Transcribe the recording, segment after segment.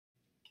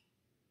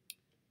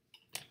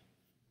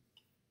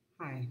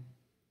Hi,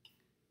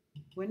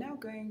 we're now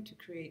going to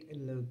create a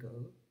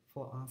logo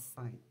for our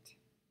site.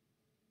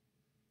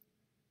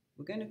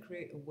 We're going to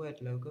create a Word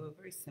logo, a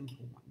very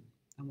simple one,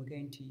 and we're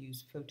going to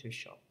use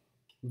Photoshop.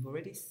 We've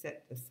already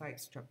set the site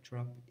structure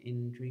up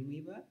in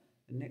Dreamweaver.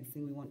 The next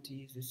thing we want to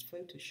use is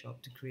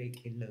Photoshop to create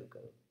a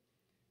logo.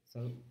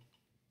 So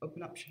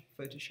open up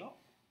Photoshop.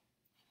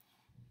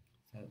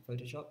 So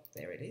Photoshop,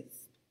 there it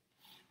is.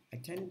 I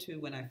tend to,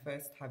 when I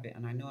first have it,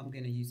 and I know I'm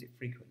going to use it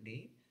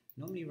frequently,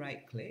 normally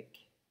right click,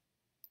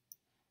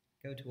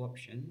 go to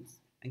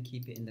options and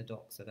keep it in the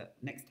dock so that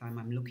next time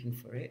I'm looking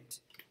for it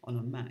on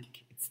a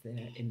Mac, it's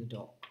there in the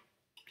dock.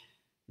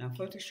 Now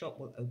Photoshop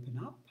will open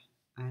up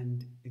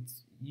and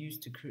it's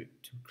used to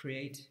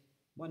create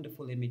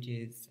wonderful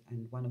images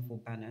and wonderful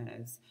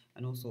banners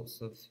and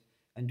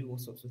do all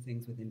sorts of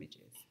things with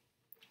images.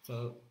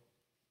 So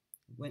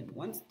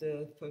once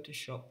the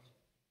Photoshop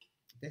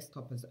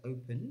desktop has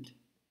opened,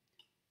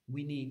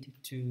 we need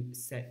to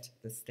set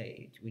the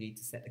stage. We need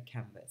to set the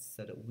canvas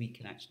so that we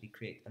can actually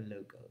create a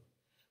logo.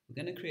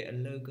 We're going to create a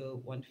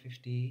logo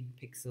 150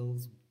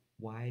 pixels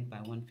wide by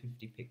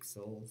 150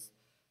 pixels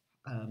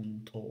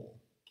tall.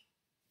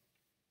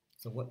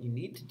 So what you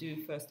need to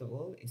do first of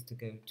all is to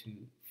go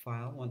to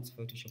File. Once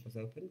Photoshop is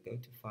open, go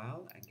to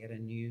File and get a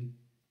new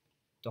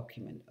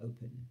document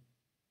open.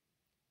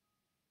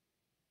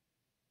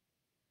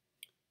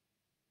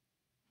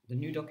 The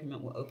new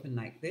document will open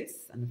like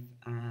this, and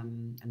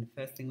the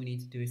first thing we need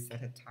to do is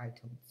set a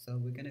title. So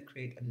we're going to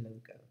create a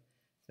logo.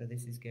 So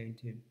this is going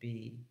to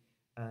be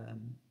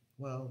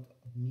World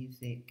of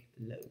Music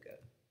logo.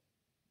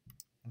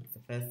 That's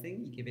the first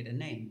thing. You give it a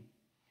name.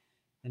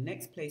 The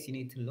next place you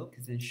need to look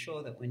is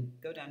ensure that when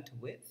go down to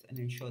width and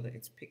ensure that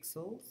it's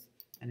pixels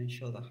and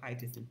ensure the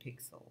height is in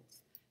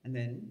pixels, and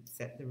then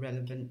set the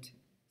relevant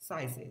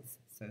sizes.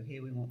 So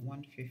here we want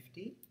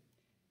 150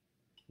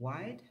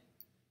 wide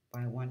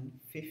by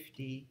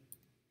 150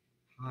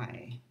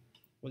 high.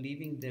 We're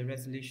leaving the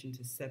resolution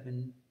to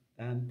 7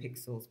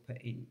 pixels per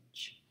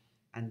inch,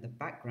 and the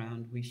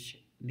background we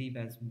leave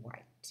as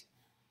white.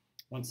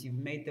 Once you've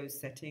made those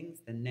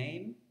settings, the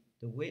name,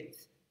 the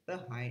width, the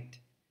height,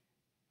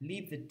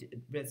 leave the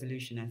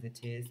resolution as it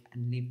is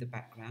and leave the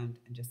background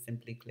and just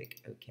simply click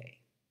OK.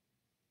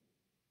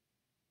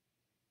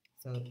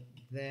 So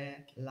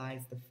there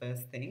lies the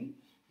first thing.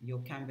 Your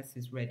canvas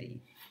is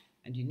ready.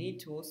 And you need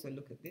to also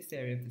look at this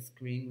area of the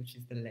screen, which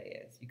is the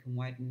layers. You can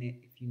widen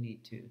it if you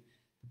need to.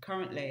 The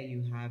current layer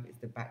you have is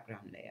the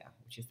background layer,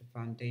 which is the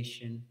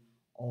foundation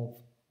of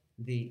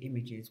the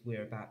images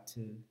we're about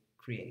to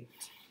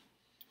create.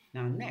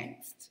 Now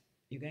next,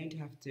 you're going to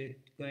have to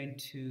go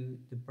into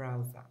the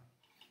browser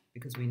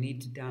because we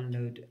need to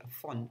download a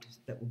font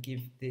that will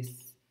give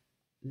this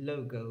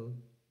logo,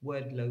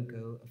 Word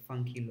logo, a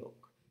funky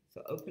look.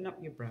 So open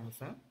up your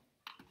browser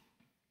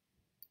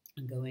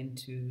and go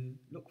into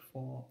look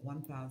for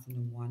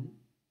 1001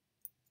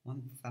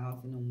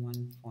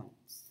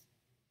 fonts.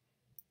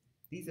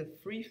 These are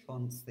free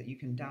fonts that you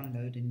can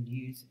download and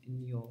use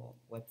in your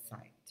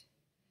website.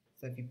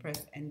 So if you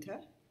press enter,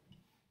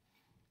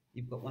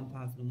 you've got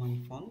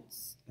 1001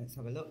 fonts. Let's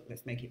have a look.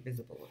 Let's make it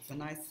visible. It's a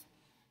nice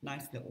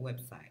little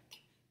website.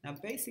 Now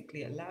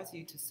basically it allows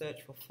you to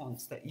search for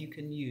fonts that you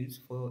can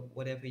use for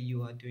whatever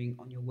you are doing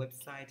on your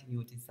website and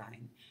your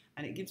design.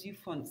 And it gives you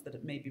fonts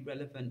that may be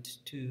relevant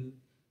to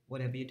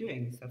whatever you're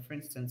doing. So for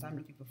instance, I'm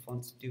looking for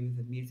fonts to do with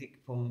the music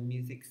for a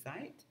music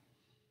site.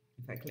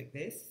 If I click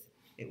this,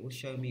 it will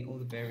show me all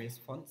the various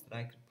fonts that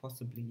I could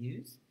possibly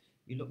use.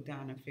 You look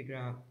down and figure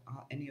out,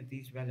 are any of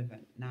these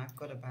relevant? Now I've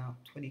got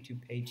about 22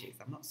 pages.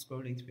 I'm not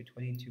scrolling through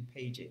 22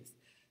 pages.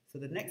 So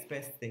the next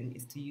best thing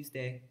is to use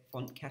their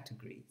font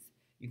categories.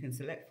 You can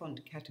select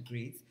font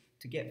categories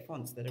to get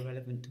fonts that are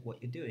relevant to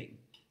what you're doing.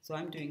 So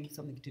I'm doing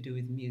something to do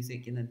with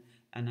music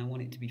and I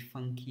want it to be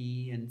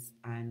funky and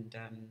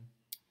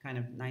kind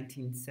of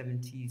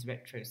 1970s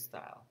retro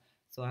style.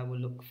 So I will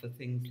look for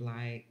things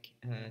like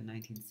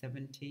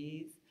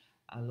 1970s.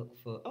 I'll look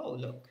for, oh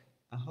look,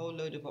 a whole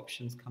load of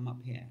options come up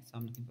here. So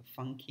I'm looking for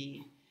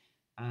funky,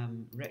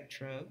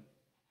 retro.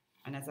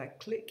 And as I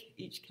click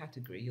each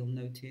category, you'll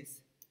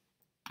notice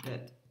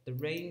that the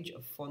range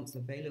of fonts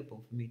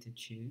available for me to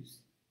choose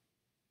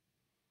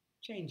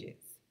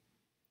changes.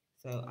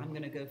 So I'm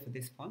going to go for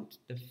this font,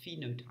 the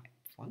Phenotype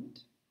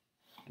font,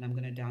 and I'm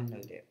going to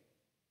download it.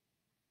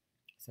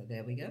 So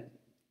there we go,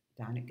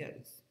 down it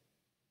goes.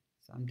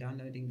 So I'm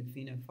downloading the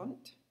Pheno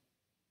font.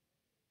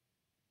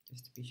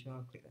 Just to be sure,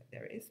 I'll click that,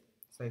 there it is.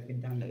 So it's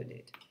been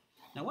downloaded.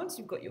 Now once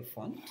you've got your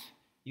font,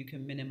 you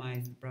can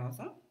minimize the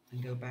browser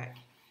and go back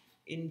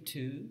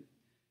into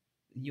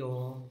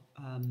your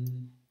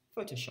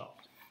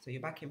Photoshop. So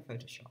you're back in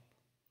Photoshop.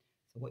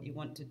 So what you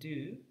want to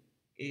do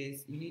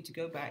is you need to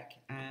go back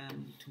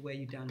to where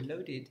you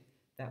downloaded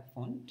that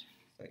font.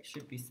 So it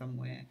should be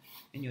somewhere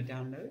in your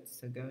downloads.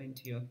 So go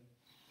into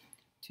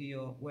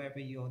your wherever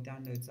your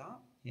downloads are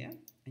here,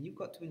 and you've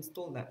got to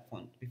install that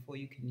font before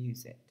you can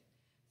use it.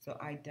 So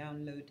I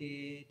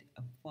downloaded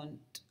a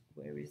font.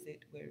 Where is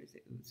it?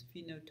 It was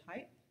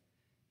Phenotype.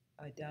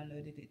 I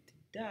downloaded it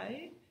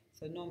today.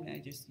 So normally I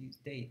just use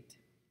date.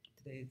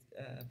 Today's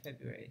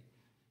February.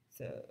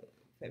 So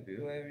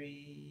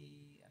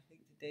February, I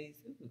think today's,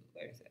 ooh,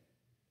 where is it?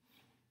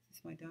 Is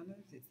this my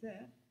downloads? It's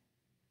there.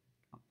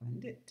 Can't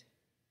find it.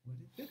 What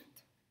is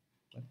it?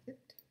 What is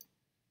it?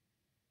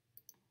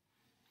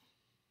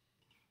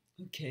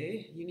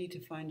 Okay, you need to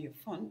find your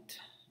font,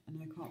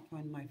 and I can't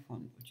find my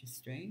font, which is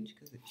strange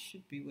because it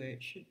should be where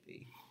it should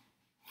be.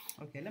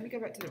 Okay, let me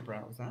go back to the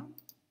browser.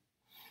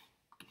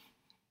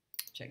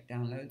 Check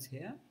downloads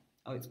here.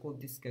 Oh, it's called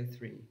Disco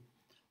 3.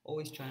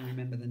 Always try and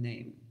remember the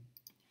name.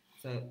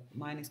 So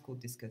mine is called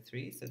Disco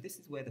 3. So this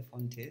is where the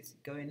font is.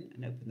 Go in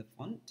and open the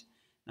font.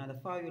 Now the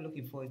file you're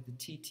looking for is the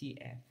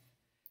TTF.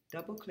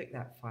 Double click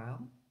that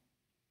file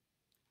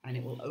and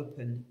it will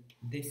open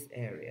this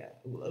area.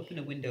 It will open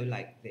a window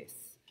like this.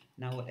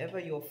 Now whatever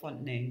your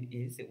font name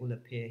is, it will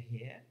appear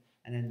here,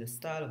 and then the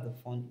style of the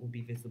font will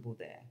be visible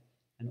there.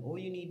 And all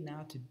you need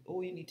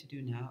to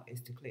do now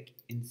is to click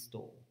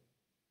install.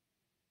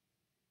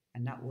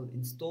 And that will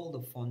install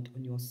the font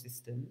on your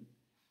system.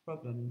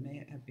 Problem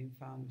may have been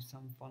found with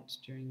some fonts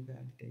during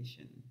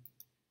validation.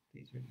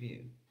 Please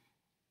review.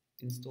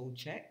 Install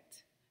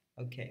checked.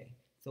 Okay,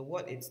 so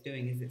what it's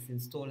doing is it's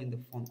installing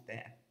the font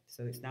there.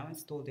 So it's now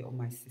installed it on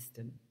my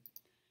system.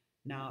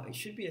 Now it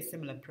should be a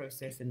similar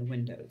process in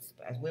Windows,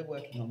 but as we're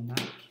working on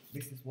Mac,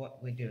 this is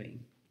what we're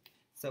doing.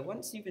 So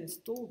once you've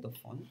installed the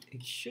font,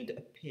 it should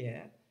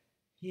appear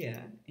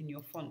here in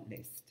your font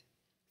list.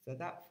 So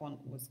that font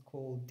was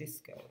called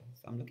Disco.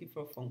 So I'm looking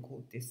for a font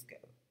called Disco.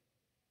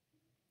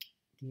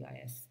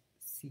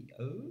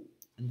 D-I-S-C-O,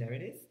 and there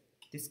it is,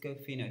 Disco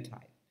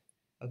Phenotype.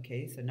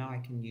 Okay, so now I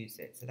can use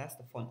it. So that's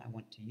the font I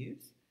want to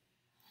use.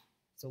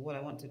 So what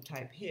I want to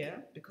type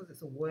here, because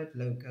it's a word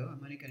logo,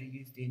 I'm only going to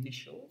use the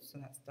initials. So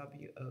that's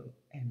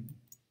W-O-M.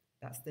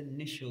 That's the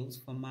initials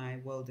for my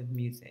world of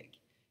music.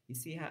 You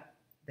see how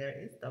there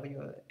it is,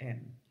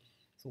 W-O-M.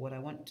 So what I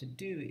want to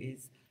do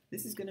is,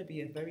 this is going to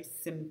be a very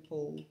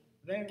simple,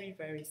 very,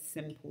 very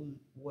simple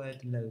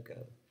word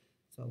logo.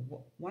 So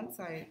once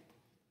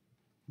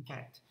in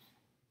fact,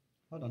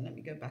 hold on, let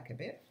me go back a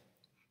bit.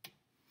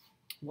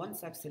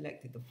 Once I've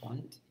selected the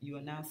font, you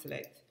will now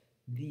select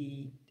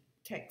the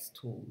text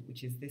tool,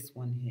 which is this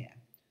one here.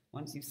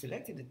 Once you've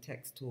selected the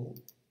text tool,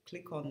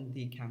 click on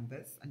the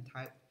canvas and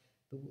type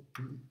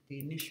the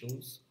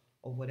initials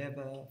of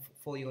whatever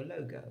for your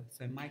logo.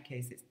 So in my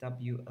case, it's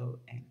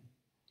W-O-M.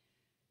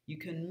 You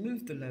can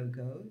move the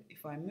logo.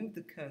 If I move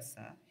the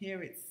cursor,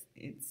 here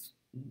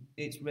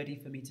it's ready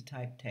for me to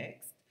type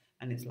text,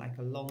 and it's like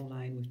a long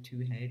line with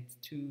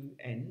two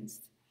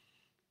ends.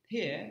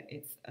 Here,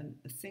 it's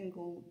a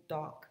single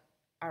dark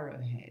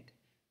arrowhead.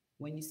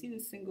 When you see the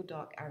single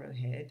dark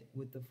arrowhead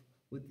with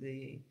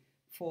the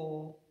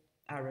 4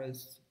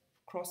 arrows,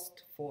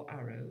 crossed 4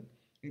 arrow,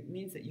 it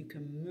means that you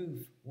can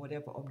move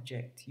whatever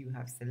object you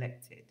have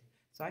selected.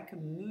 So I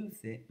can move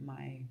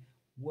my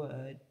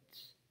word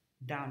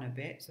down a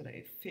bit so that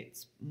it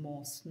fits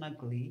more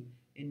snugly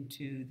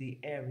into the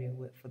area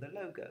for the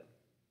logo.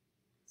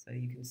 So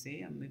you can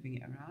see I'm moving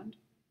it around.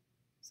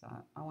 So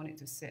I want it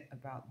to sit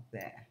about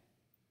there.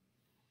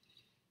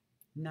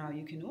 Now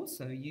you can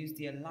also use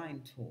the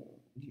align tool,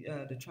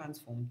 the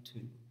transform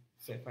tool.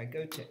 So if I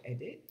go to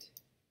edit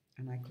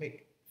and I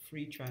click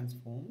free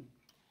transform,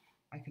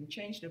 I can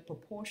change the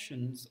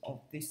proportions of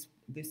this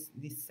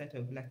set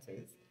of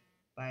letters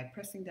by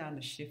pressing down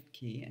the shift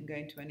key and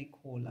going to any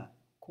corner.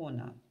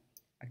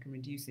 I can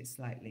reduce it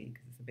slightly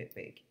because it's a bit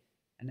big.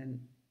 And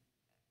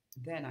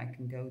then I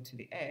can go to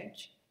the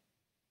edge.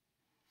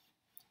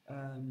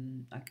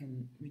 I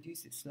can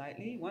reduce it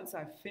slightly. Once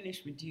I've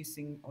finished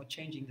reducing or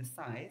changing the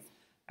size,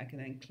 I can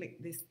then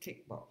click this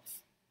tick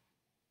box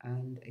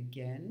and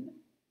again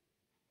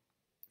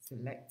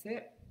select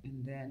it,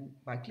 and then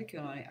by clicking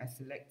on it I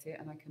select it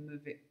and I can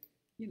move it,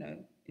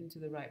 into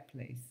the right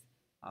place,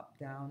 up,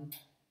 down,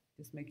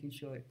 just making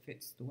sure it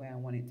fits the way I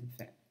want it to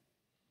fit.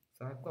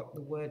 So I've got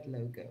the word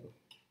logo.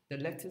 The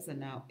letters are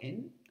now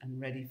in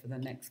and ready for the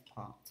next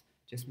part.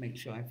 Just make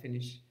sure I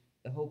finish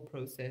the whole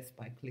process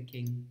by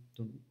clicking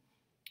done.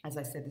 As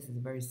I said, this is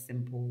a very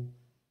simple,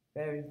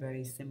 very,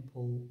 very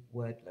simple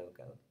word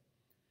logo.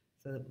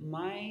 So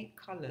my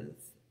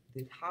colors,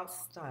 the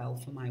house style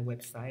for my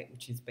website,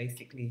 which is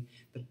basically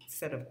the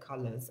set of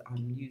colors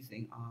I'm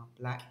using, are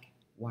black,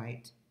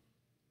 white,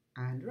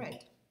 and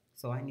red.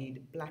 So I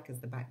need black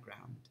as the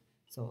background.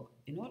 So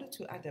in order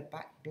to add a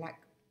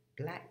black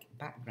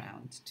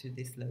background to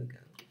this logo,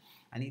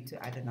 I need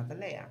to add another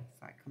layer.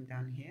 So I come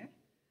down here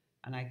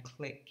and I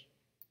click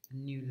a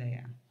new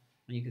layer.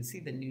 And you can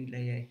see the new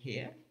layer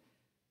here.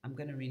 I'm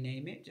going to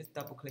rename it. Just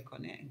double click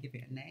on it and give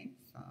it a name.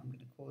 So I'm going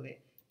to call it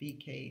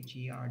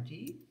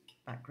BKGRG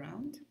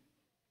background,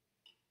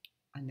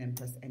 and then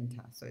press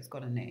enter. So it's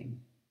got a name.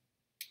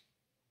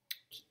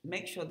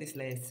 Make sure this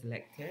layer is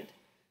selected,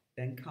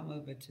 then come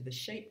over to the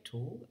shape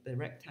tool, the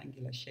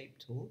rectangular shape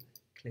tool,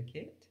 click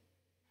it,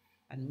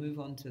 and move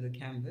on to the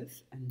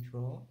canvas and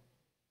draw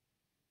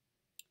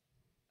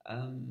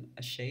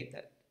a shape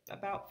that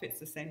about fits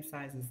the same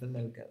size as the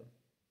logo.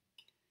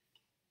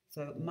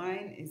 So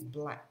mine is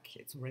black,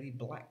 it's already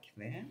black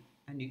there,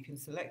 and you can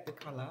select the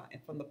color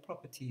from the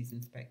properties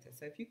inspector.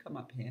 So if you come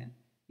up here,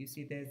 you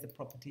see there's the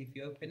property. If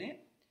you open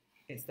it,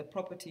 it's the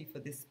property for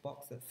this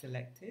box that's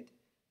selected.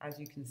 As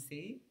you can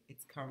see,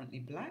 it's currently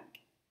black,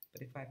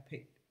 but if I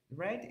pick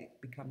red, it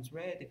becomes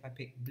red. If I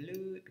pick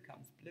blue, it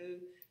becomes blue,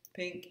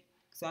 pink.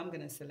 So I'm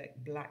going to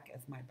select black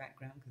as my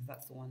background because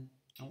that's the one,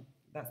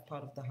 that's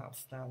part of the house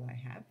style I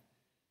have.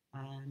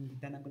 And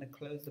then I'm going to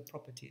close the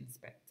property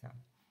inspector.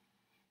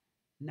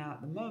 Now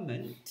at the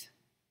moment,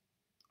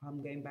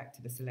 I'm going back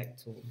to the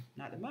select tool.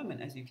 Now at the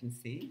moment, as you can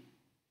see,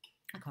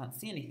 I can't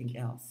see anything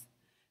else.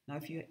 Now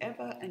if you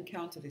ever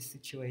encounter this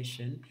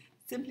situation,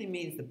 it simply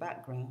means the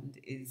background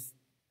is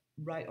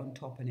right on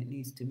top and it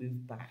needs to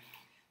move back.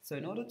 So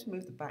in order to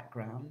move the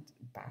background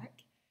back,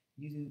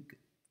 you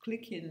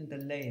click in the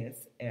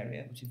layers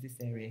area, which is this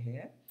area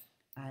here,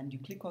 and you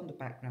click on the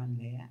background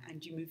layer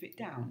and you move it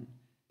down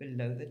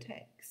below the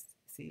text.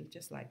 See,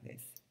 just like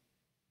this.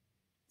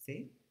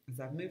 See, as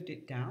I've moved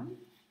it down,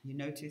 you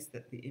notice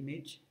that the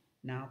image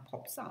now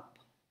pops up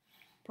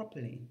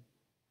properly.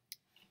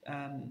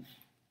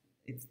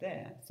 It's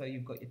there. So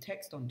you've got your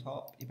text on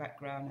top, your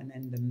background, and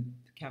then the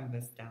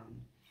canvas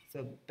down.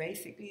 So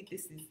basically,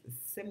 this is a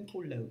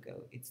simple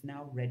logo. It's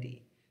now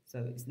ready.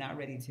 So it's now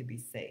ready to be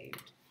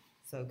saved.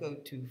 So go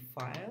to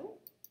File,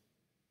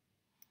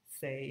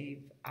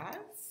 Save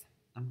As.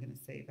 I'm going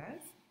to save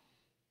as.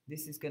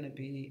 This is going to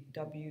be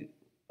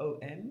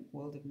WOM,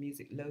 World of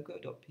Music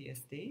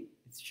Logo.psd.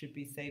 It should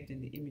be saved in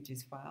the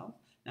images file.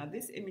 Now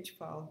this image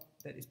file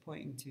that is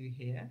pointing to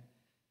here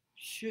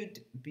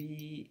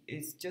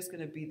is just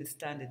going to be the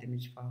standard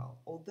image file.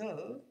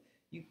 Although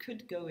you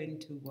could go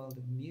into World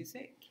of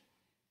Music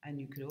and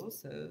you could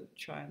also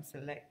try and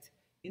select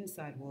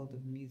inside World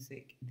of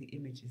Music the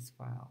images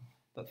file.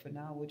 But for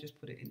now, we'll just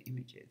put it in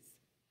images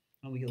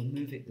and we'll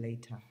move it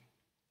later.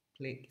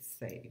 Click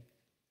Save.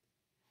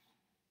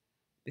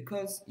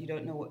 Because you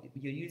don't know what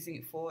you're using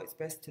it for, it's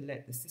best to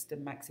let the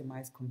system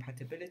maximize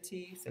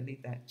compatibility. So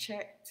leave that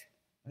checked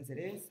as it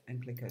is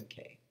and click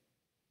OK.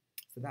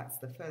 So that's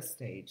the first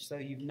stage. So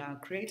you've now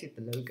created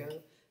the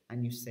logo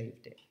and you've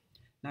saved it.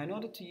 Now, in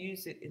order to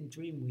use it in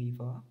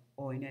Dreamweaver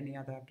or in any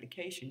other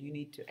application, you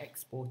need to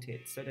export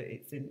it so that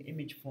it's in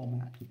image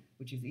format,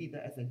 which is either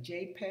as a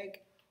JPEG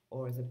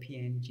or as a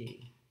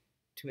PNG.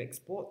 To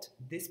export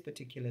this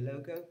particular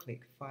logo,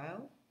 click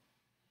File.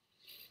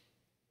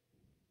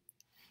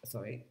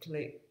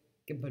 Click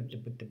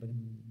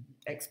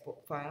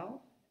Export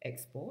File,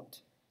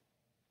 Export.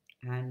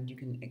 And you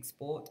can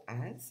export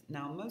as.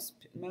 Now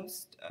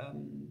most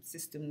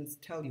systems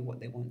tell you what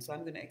they want, so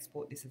I'm going to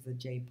export this as a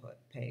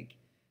JPEG.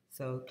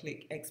 So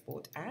click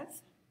Export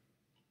As.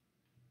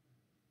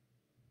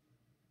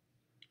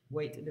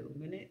 Wait a little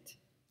minute,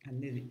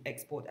 and the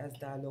Export As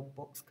dialog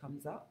box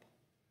comes up.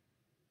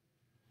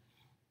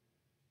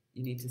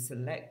 You need to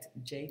select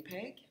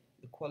JPEG.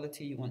 The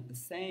quality you want the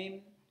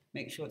same.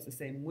 Make sure it's the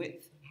same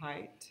width,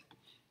 height.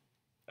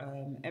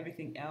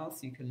 Everything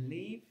else you can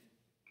leave.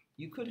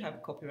 You could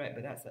have copyright,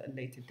 but that's at a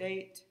later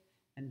date.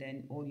 And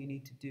then all you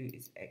need to do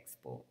is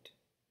export.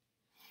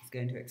 It's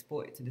going to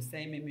export it to the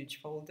same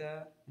image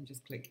folder and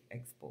just click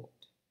Export.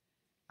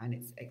 And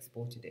it's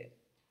exported it.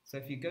 So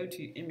if you go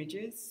to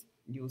Images,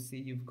 you'll see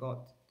you've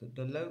got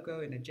the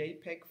logo in a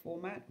JPEG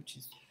format,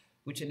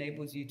 which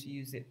enables you to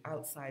use it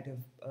outside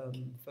of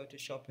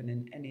Photoshop and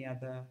in any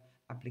other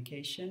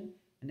application.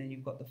 And then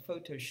you've got the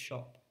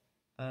Photoshop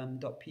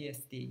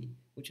 .psd,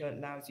 which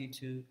allows you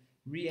to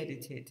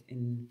re-edit it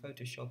in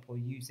Photoshop or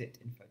use it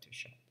in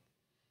Photoshop.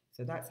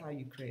 So that's how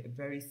you create a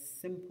very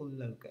simple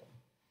logo.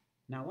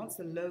 Now, once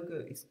the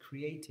logo is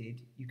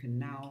created, you can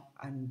now,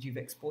 and you've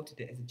exported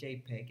it as a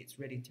JPEG, it's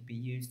ready to be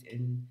used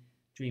in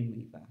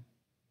Dreamweaver.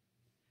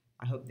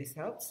 I hope this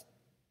helps.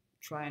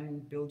 Try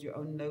and build your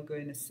own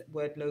logo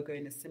Word logo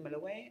in a similar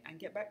way and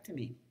get back to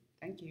me.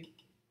 Thank you.